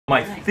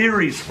My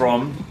theories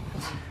from,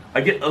 I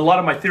get a lot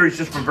of my theories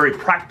just from very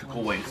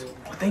practical ways.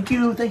 Thank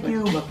you, thank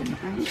you.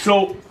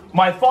 So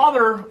my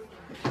father,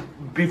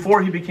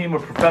 before he became a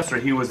professor,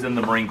 he was in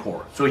the Marine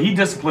Corps. So he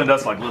disciplined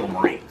us like little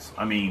Marines.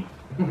 I mean,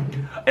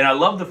 and I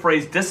love the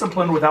phrase,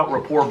 discipline without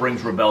rapport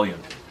brings rebellion.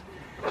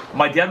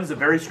 My dad was a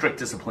very strict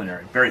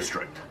disciplinarian, very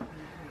strict.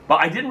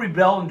 But I didn't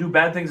rebel and do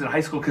bad things in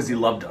high school because he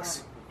loved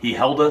us. He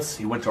held us,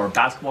 he went to our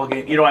basketball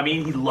game, you know what I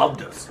mean? He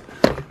loved us.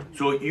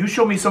 So you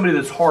show me somebody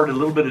that's hard, a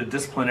little bit of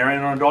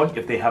disciplinarian on a dog,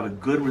 if they have a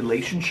good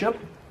relationship,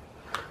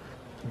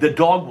 the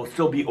dog will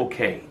still be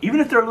okay, even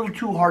if they're a little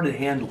too hard to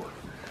handle.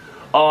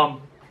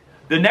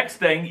 The next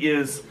thing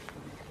is,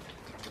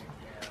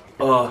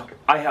 I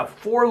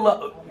have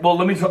well,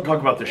 let me talk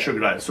about the sugar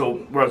diet. So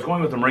where I was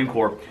going with the Marine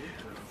Corps,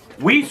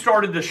 we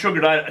started the sugar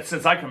diet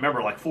since I can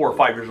remember, like 4 or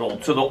 5 years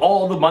old. So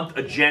all the month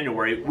of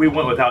January, we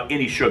went without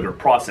any sugar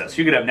processed.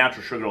 You could have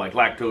natural sugar like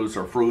lactose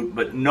or fruit,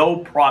 but no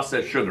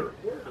processed sugar.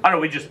 I don't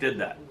know, we just did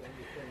that,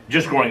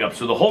 just growing up.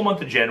 So the whole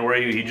month of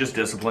January, he just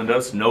disciplined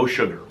us, no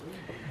sugar.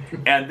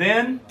 And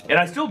then, and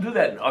I still do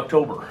that in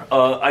October.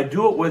 I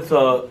do it with,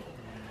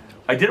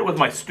 I did it with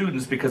my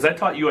students because I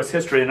taught U.S.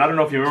 history, and I don't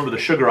know if you remember the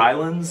Sugar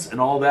Islands and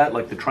all that,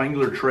 like the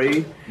triangular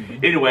trade.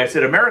 Anyway, I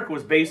said America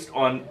was based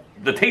on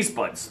the taste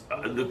buds.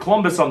 The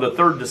Columbus on the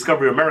third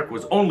discovery of America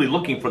was only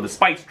looking for the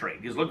spice trade.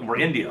 He was looking for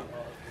India.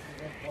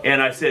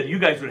 And I said, you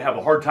guys would have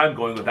a hard time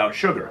going without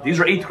sugar. These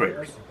are 8th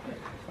graders.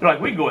 They're like,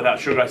 we can go without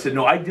sugar. I said,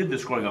 no, I did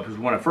this growing up because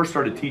when I first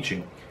started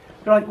teaching.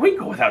 They're like, we can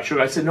go without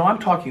sugar. I said, no, I'm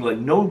talking like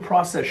no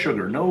processed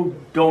sugar, no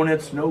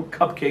donuts, no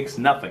cupcakes,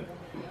 nothing.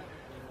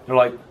 They're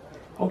like,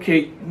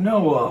 okay,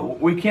 no,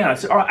 we can't. I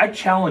said, all right, I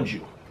challenge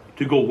you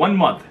to go 1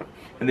 month.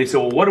 And they said,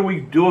 well, what do we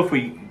do if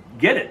we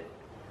get it?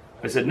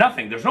 I said,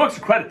 nothing. There's no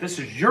extra credit. This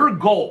is your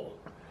goal.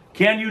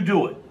 Can you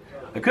do it?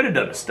 I could have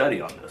done a study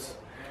on this.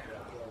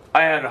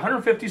 I had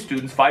 150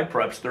 students, 5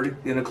 preps,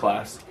 30 in a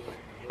class.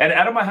 And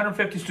out of my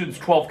 150 students,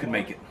 12 could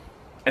make it.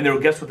 And they were,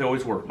 guess what they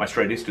always were? My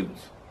straight A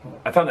students.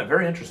 I found that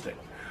very interesting.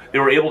 They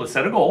were able to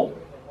set a goal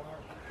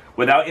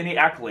without any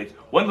accolades.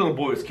 One little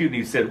boy was cute and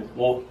he said,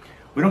 well,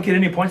 we don't get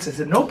any points. I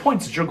said, no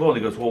points is your goal. And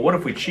he goes, well, what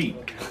if we cheat?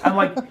 I'm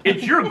like,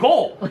 it's your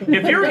goal.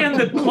 If you're in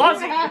the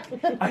closet,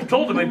 I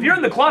told him, if you're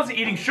in the closet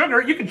eating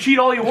sugar, you can cheat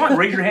all you want.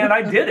 Raise your hand,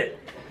 I did it.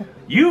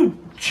 You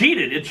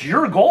cheated, it's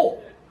your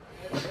goal.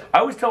 I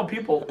always tell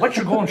people, what's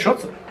your goal in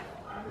Schutzer?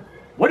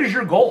 What is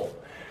your goal?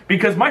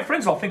 Because my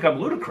friends all think I'm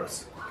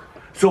ludicrous.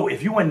 So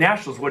if you win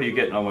nationals, what do you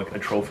get? And I'm like, a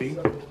trophy?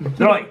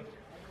 They're like,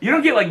 you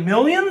don't get like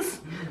millions?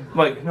 I'm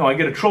like, no, I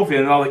get a trophy.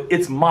 And I'm like,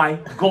 it's my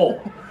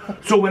goal.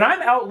 So when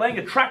I'm out laying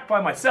a track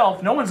by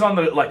myself, no one's on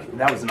the, like,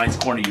 that was a nice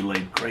corner you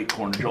laid. Great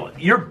corner, Joel.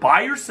 You're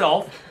by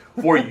yourself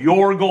for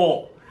your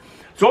goal.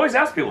 So I always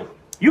ask people,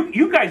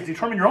 you guys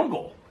determine your own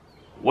goal.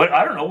 What,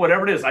 I don't know,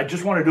 whatever it is. I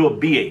just want to do a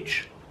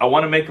BH. I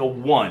want to make a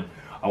 1.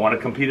 I want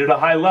to compete at a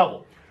high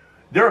level.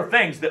 There are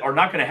things that are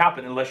not going to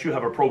happen unless you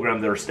have a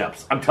program that are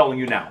steps. I'm telling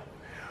you now.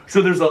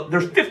 So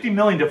there's 50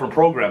 million different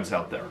programs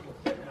out there.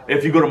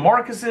 If you go to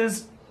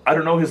Marcus's, I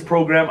don't know his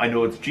program. I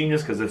know it's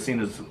genius because I've seen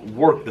his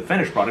work, the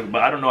finished product,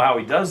 but I don't know how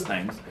he does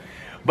things.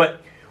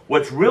 But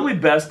what's really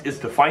best is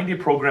to find a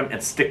program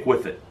and stick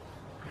with it.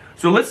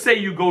 So let's say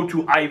you go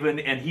to Ivan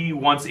and he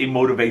wants a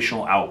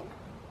motivational out,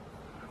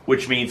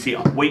 which means he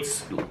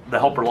waits, the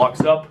helper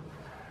locks up,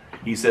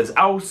 he says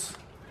aus,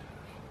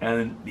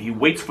 and he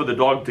waits for the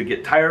dog to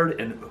get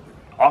tired and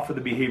offer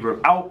the behavior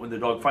of out. When the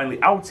dog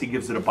finally outs, he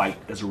gives it a bite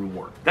as a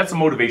reward. That's a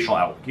motivational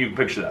out. You can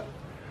picture that.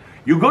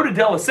 You go to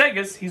De La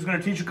Segas, he's going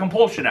to teach a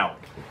compulsion out.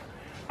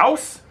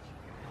 Aus,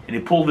 and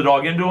he pulls the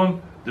dog into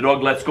him, the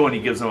dog lets go and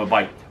he gives him a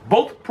bite.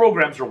 Both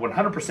programs are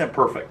 100%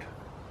 perfect.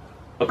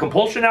 A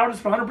compulsion out is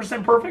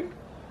 100% perfect.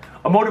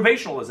 A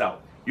motivational is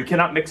out. You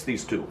cannot mix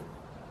these two.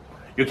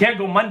 You can't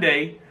go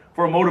Monday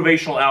for a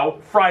motivational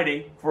out,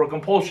 Friday for a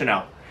compulsion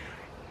out.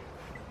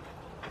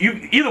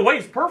 Either way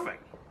is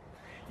perfect.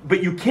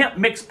 But you can't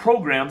mix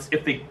programs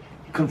if they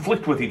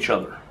conflict with each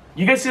other.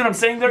 You guys see what I'm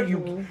saying there?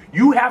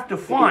 You have to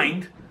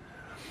find,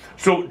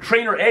 so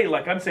trainer A,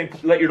 like I'm saying,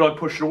 let your dog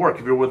push to work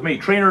if you're with me.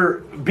 Trainer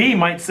B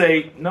might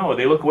say, no,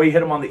 they look away,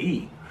 hit him on the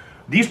E.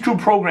 These two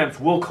programs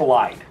will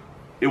collide.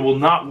 It will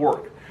not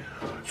work.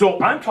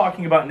 So I'm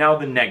talking about now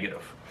the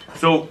negative.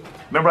 So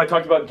remember I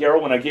talked about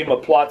Garrow when I gave him a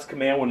plots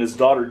command when his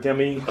daughter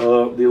Demi,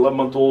 the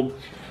 11-month-old,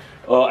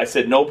 I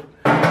said nope.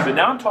 So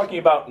now I'm talking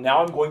about,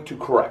 now I'm going to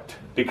correct.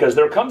 Because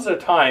there comes a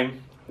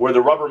time where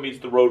the rubber meets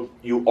the road,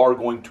 you are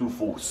going to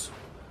force.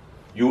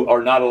 You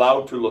are not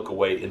allowed to look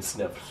away and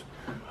sniff.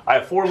 I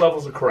have 4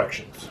 levels of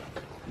corrections.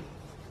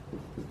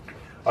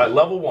 All right,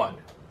 level 1,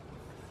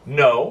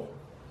 no,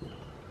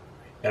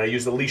 and I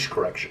use the leash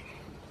correction.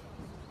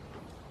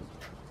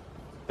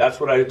 That's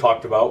what I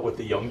talked about with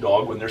the young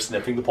dog when they're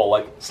sniffing the pole,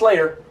 like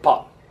Slayer,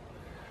 pop.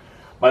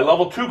 My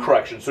level 2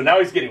 correction, so now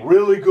he's getting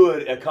really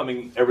good at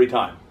coming every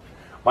time.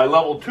 My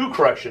level 2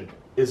 correction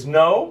is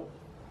no,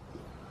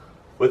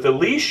 with a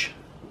leash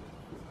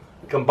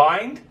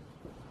combined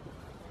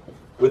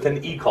with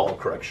an e-call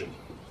correction.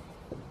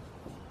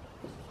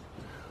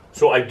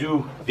 So I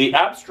do the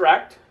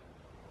abstract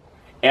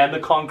and the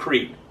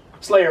concrete.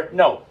 Slayer,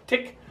 no.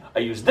 Tick, I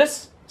use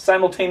this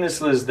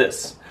simultaneously as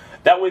this.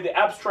 That way the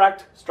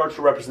abstract starts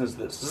to represent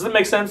this. Does that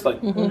make sense?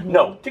 Like,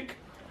 no. Tick.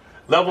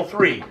 Level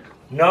 3,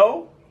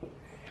 no.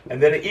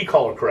 And then an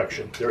e-collar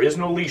correction. There is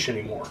no leash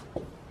anymore.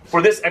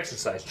 For this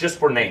exercise, just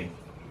for name.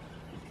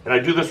 And I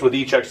do this with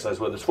each exercise,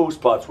 whether it's food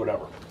spots,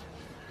 whatever.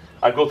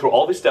 I go through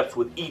all these steps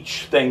with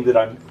each thing that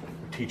I'm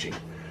teaching.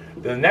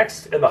 The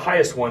next and the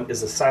highest one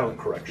is a silent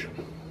correction.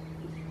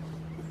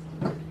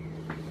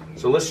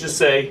 So let's just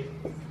say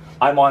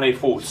I'm on a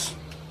foos.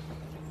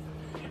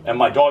 And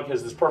my dog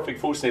has this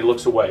perfect foos and he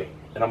looks away.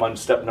 And I'm on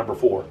step number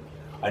 4.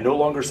 I no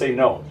longer say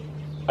no.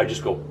 I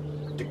just go,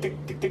 tick,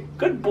 tick, tick, tick.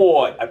 Good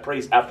boy. I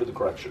praise after the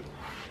correction.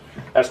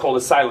 That's called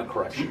a silent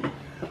correction.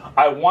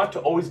 I want to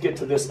always get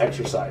to this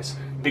exercise.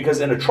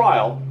 Because in a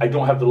trial, I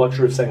don't have the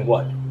luxury of saying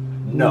what?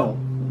 No.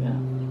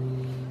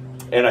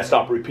 And I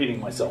stop repeating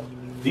myself.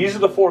 These are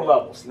the 4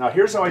 levels. Now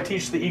here's how I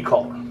teach the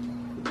e-collar.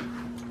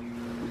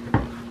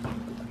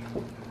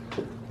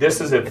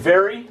 This is a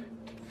very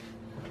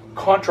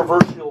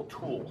controversial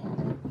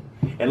tool.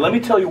 And let me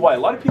tell you why. A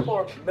lot of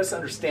people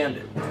misunderstand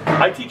it.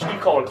 I teach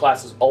e-collar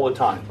classes all the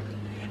time.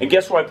 And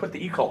guess where I put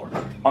the e-collar?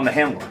 On the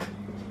handler.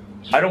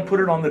 I don't put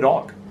it on the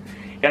dog.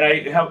 And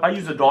I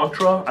use a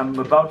Dogtra. I'm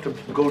about to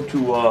go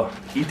to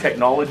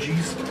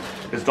E-Technologies,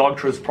 because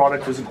Dogtra's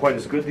product isn't quite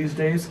as good these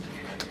days.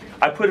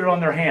 I put it on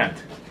their hand,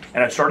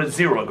 and I start at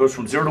 0. It goes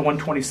from 0 to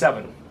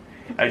 127.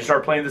 And I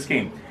start playing this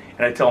game,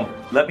 and I tell them,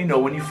 let me know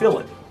when you feel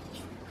it.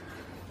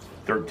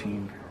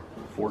 13,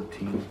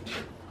 14.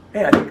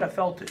 Hey, I think I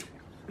felt it.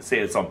 Let's say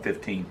it's on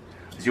 15.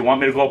 Do you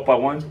want me to go up by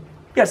 1?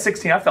 Yeah,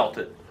 16, I felt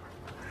it.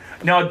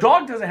 Now, a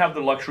dog doesn't have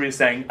the luxury of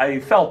saying, I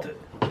felt it.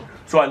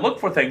 So I look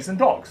for things in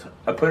dogs.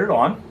 I put it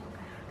on.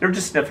 They're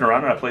just sniffing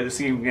around, and I play the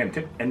same game.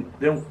 And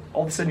then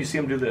all of a sudden, you see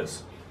them do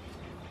this.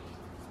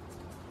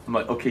 I'm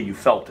like, okay, you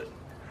felt it.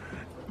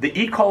 The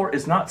e-collar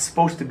is not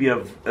supposed to be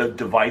a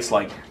device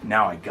like,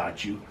 now I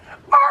got you.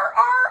 Arr,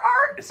 arr,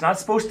 arr. It's not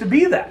supposed to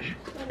be that.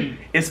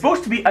 It's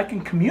supposed to be, I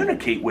can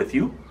communicate with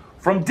you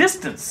from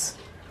distance.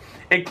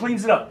 It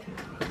cleans it up.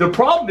 The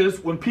problem is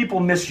when people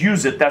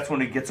misuse it, that's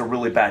when it gets a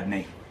really bad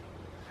name.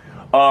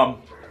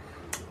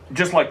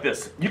 Just like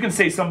this. You can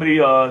say somebody,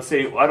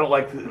 say, I don't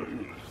like...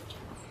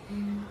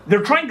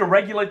 They're trying to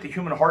regulate the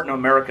human heart in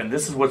America, and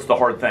this is what's the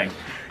hard thing.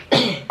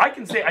 I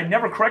can say I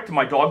never corrected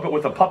my dog, but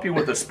with a puppy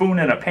with a spoon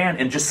and a pan,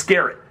 and just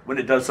scare it when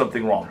it does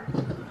something wrong.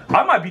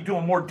 I might be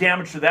doing more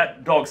damage to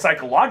that dog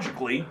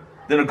psychologically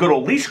than a good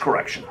old leash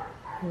correction.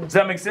 Does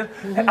that make sense?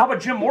 How about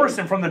Jim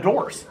Morrison from The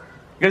Doors?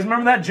 You guys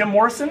remember that, Jim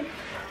Morrison?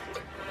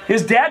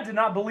 His dad did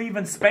not believe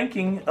in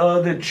spanking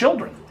the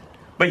children,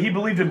 but he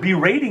believed in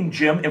berating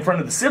Jim in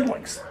front of the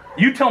siblings.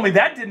 You tell me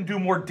that didn't do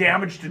more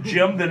damage to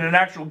Jim than an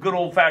actual good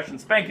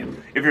old-fashioned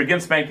spanking. If you're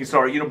against spanking,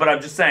 sorry, but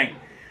I'm just saying.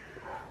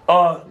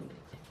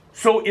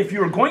 So if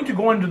you're going to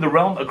go into the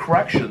realm of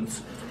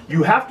corrections,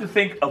 you have to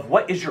think of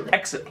what is your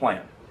exit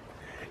plan.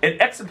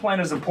 An exit plan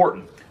is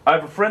important. I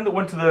have a friend that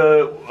went to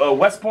the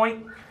West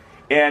Point,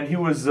 and he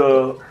was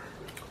a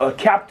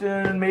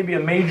captain, maybe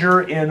a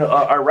major in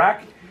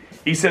Iraq.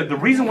 He said, the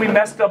reason we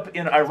messed up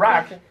in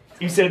Iraq,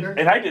 he said,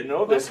 and I didn't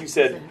know this, he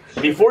said,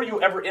 before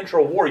you ever enter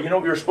a war, you know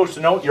what you're supposed to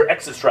know? Your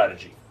exit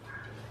strategy.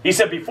 He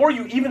said, before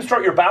you even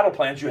start your battle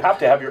plans, you have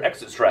to have your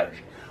exit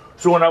strategy.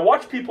 So when I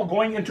watch people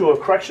going into a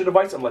correction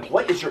device, I'm like,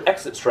 what is your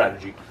exit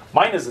strategy?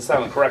 Mine is a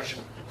silent correction.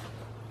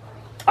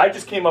 I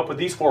just came up with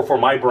these 4 for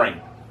my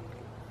brain.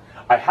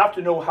 I have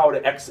to know how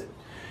to exit.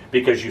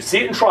 Because you see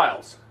it in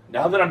trials.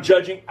 Now that I'm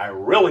judging, I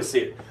really see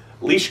it.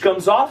 Leash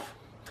comes off.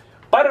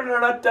 And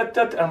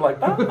I'm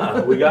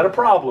like, we got a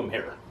problem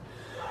here.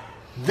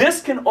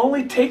 This can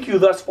only take you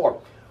thus far.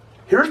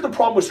 Here's the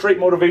problem with straight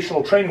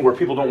motivational training where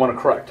people don't want to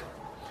correct.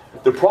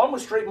 The problem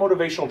with straight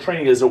motivational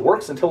training is it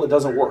works until it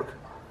doesn't work.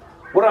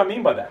 What do I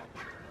mean by that?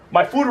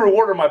 My food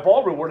reward or my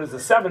ball reward is a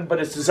 7, but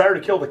its desire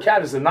to kill the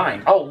cat is a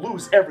 9. I'll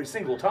lose every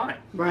single time.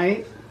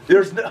 Right.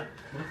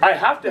 I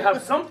have to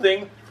have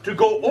something to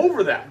go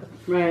over that.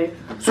 Right.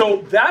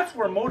 So that's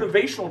where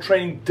motivational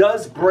training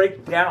does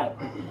break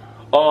down.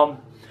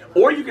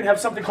 Or you can have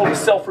something called a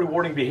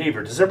self-rewarding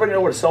behavior. Does everybody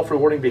know what a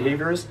self-rewarding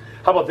behavior is?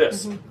 How about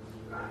this?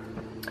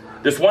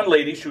 This one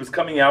lady, she was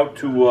coming out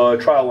to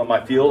trial on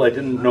my field. I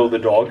didn't know the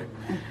dog.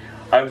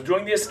 I was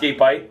doing the escape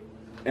bite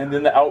and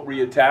then the out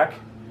re-attack.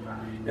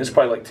 It's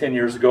probably like 10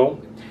 years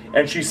ago.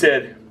 And she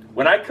said,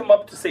 when I come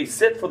up to say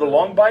sit for the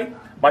long bite,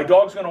 my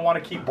dog's going to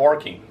want to keep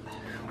barking.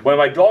 When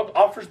my dog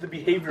offers the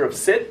behavior of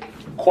sit,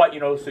 quiet,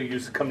 so you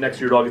just come next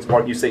to your dog, it's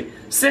barking, you say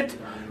sit.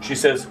 She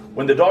says,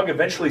 when the dog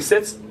eventually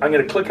sits, I'm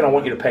going to click and I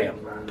want you to pay him.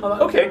 I'm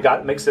like, okay, got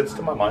it, makes sense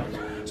to my mind.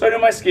 So I do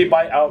my escape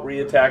bite, out,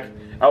 re-attack,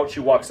 out, she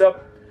walks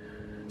up,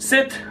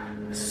 sit,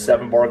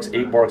 7 barks,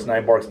 8 barks,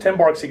 9 barks, 10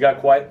 barks, he got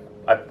quiet.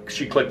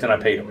 She clicked and I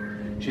paid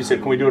him. She said,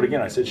 can we do it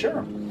again? I said,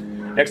 sure.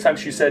 Next time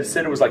she said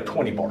sit, it was like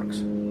 20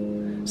 barks.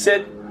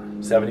 Sit,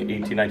 17,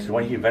 18, 19,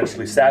 20. He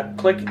eventually sat,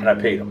 click, and I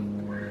paid him.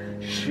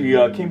 She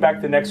came back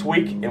the next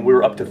week, and we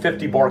were up to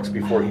 50 barks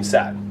before he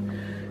sat.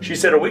 She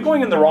said, are we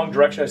going in the wrong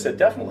direction? I said,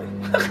 definitely.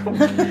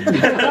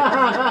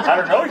 I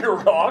don't know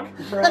your dog.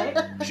 Right.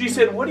 She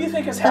said, what do you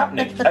think is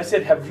happening? I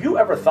said, have you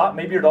ever thought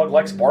maybe your dog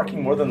likes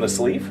barking more than the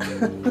sleeve?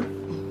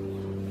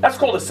 That's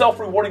called a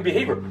self-rewarding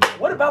behavior.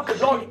 What about the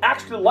dog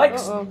actually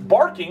likes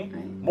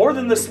barking more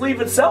than the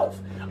sleeve itself?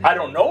 I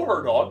don't know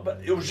her dog,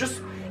 but it was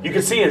just, you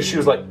could see it. She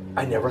was like,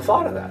 I never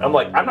thought of that. I'm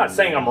like, I'm not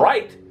saying I'm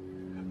right,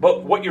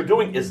 but what you're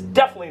doing is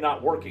definitely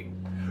not working.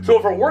 So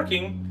if we're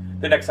working,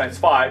 the next time's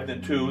 5,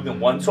 then 2, then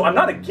 1. So I'm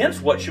not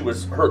against what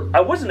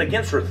I wasn't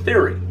against her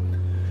theory.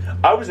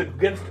 I was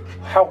against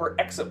how her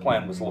exit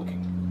plan was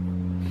looking.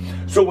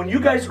 So when you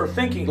guys are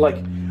thinking, like,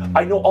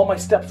 I know all my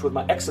steps with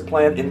my exit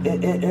plan,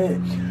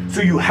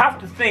 so you have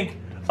to think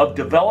of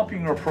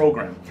developing your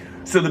program.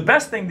 So the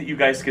best thing that you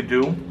guys could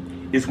do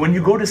is when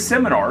you go to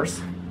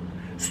seminars,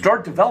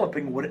 start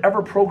developing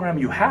whatever program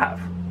you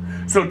have.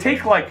 So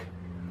take like,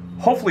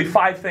 hopefully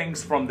 5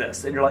 things from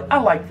this, and you're like,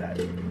 I like that.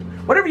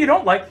 Whatever you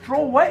don't like,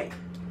 throw away.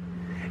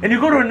 And you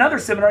go to another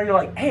seminar, you're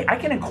like, hey, I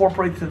can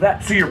incorporate to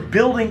that. So you're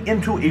building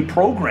into a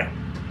program.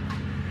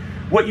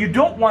 What you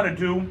don't want to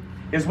do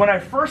is when I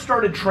first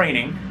started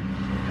training,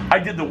 I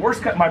did the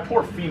worst cut. My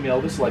poor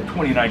female, this is like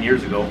 29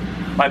 years ago,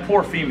 my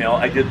poor female,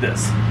 I did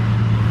this.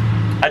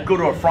 I'd go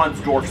to a Franz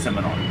Dorf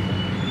seminar.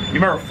 You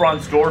remember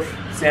Franz Dorf,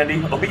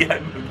 Sandy? Oh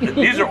yeah,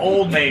 these are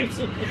old names.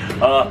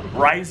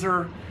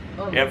 Reiser,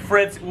 and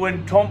Fritz,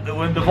 when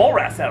the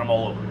Volras had them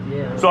all over.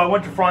 Yeah. So I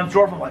went to Franz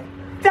Dorf, I'm like,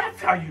 that's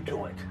how you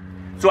do it.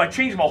 So I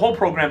changed my whole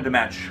program to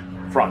match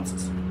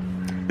Franz's.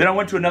 Then I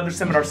went to another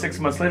seminar 6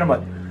 months later, I'm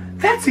like,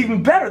 that's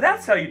even better,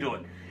 that's how you do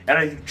it. And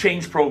I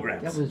changed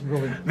programs. That was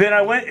really... Then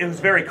I went, it was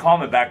very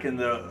common back in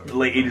the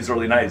late 80s,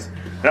 early 90s.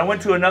 And I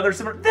went to another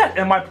seminar,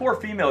 and my poor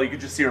female, you could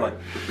just see her like,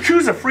 she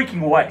was a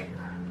freaking way.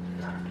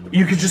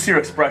 You could just see her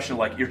expression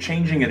like, you're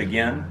changing it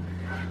again.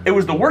 It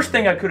was the worst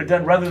thing I could have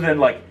done rather than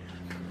like,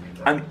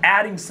 I'm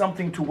adding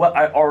something to what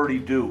I already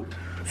do.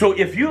 So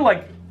if you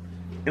like,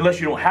 unless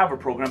you don't have a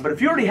program, but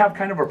if you already have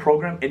kind of a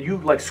program and you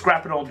like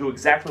scrap it all and do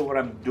exactly what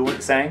I'm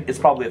saying, it's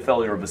probably a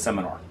failure of a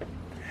seminar.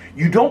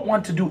 You don't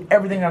want to do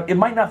everything. It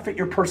might not fit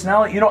your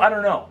personality. You know, I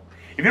don't know.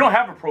 If you don't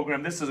have a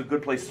program, this is a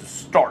good place to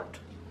start.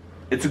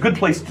 It's a good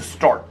place to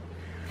start.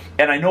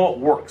 And I know it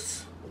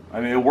works.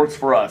 I mean, it works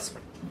for us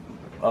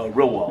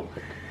real well.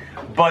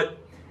 But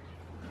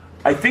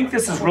I think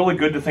this is really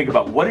good to think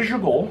about. What is your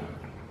goal?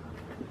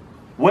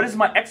 What is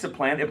my exit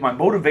plan if my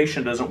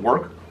motivation doesn't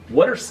work?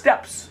 What are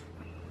steps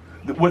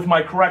with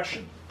my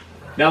correction?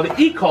 Now the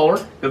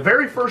e-collar, the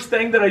very first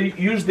thing that I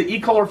use the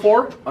e-collar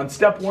for on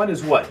step 1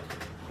 is what?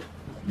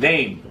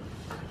 Name.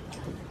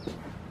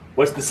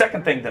 What's the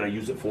second thing that I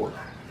use it for?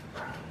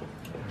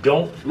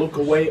 Don't look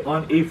away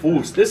on a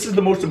foos. This is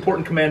the most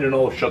important command in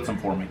all of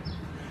Schutzum for me.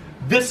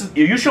 This is,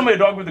 if you show me a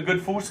dog with a good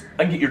foos,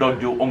 I can get your dog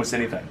to do almost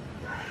anything.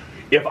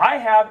 If I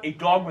have a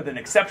dog with an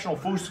exceptional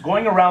foos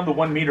going around the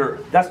 1 meter,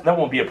 that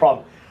won't be a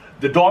problem.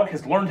 The dog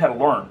has learned how to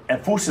learn,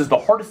 and foos is the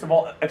hardest of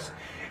all.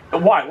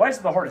 Why? Why is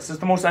it the hardest? It's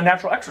the most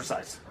unnatural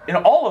exercise in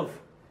all of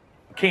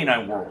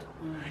canine world.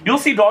 You'll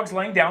see dogs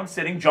laying down,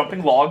 sitting,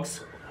 jumping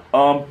logs,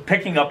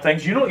 picking up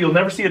things. You know what you'll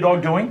never see a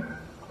dog doing?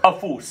 A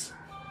foos.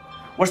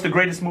 What's the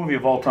greatest movie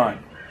of all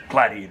time?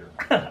 Gladiator.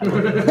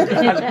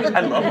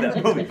 I love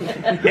that movie.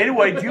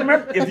 Anyway, do you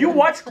remember, if you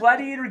watch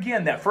Gladiator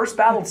again, that first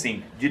battle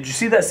scene, did you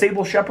see that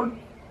sable shepherd?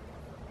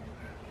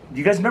 Do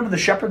you guys remember the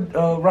shepherd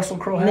Russell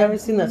Crowe had? Never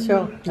seen that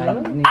show.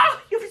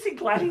 Ah, you haven't seen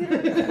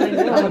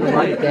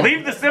Gladiator?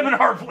 Leave the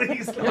seminar,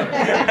 please.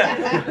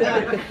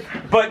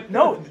 But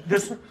no,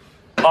 this,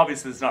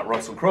 obviously it's not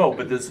Russell Crowe,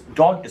 but this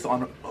dog is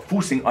on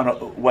foosing on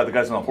while the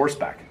guy's on a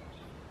horseback.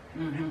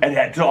 And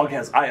that dog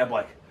has, I'm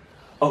like,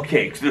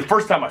 okay, so the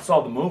first time I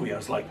saw the movie, I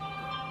was like,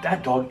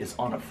 that dog is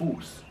on a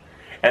foos.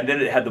 And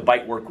then it had the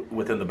bite work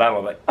within the battle.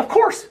 I'm like, of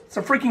course, it's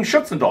a freaking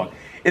Schutzhund dog.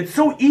 It's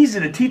so easy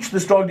to teach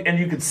this dog, and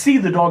you could see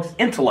the dog's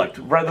intellect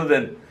rather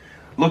than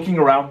looking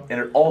around, and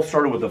it all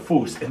started with a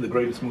foos in the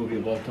greatest movie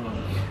of all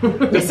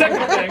time. The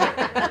second thing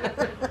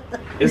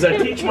is I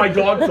teach my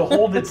dog to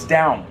hold its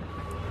down.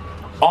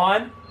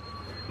 On,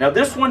 now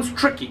this one's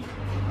tricky.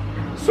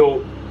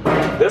 So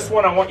this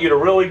one I want you to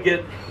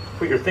really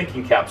put your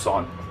thinking caps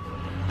on.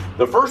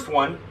 The first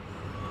one,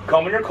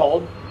 come when you're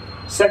called.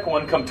 Second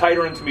one, come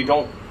tighter into me,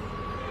 don't.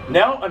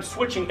 Now I'm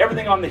switching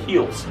everything on the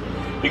heels.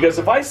 Because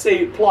if I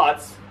say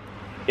plots,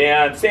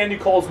 and Sandy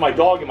calls my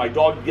dog and my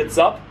dog gets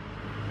up,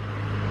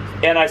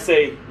 and I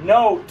say,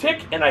 no,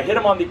 tick, and I hit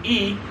him on the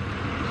E,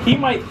 he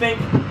might think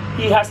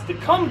he has to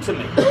come to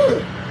me.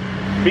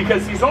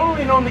 Because he's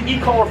only known the E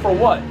collar for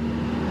what?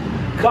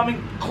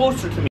 Coming closer to me.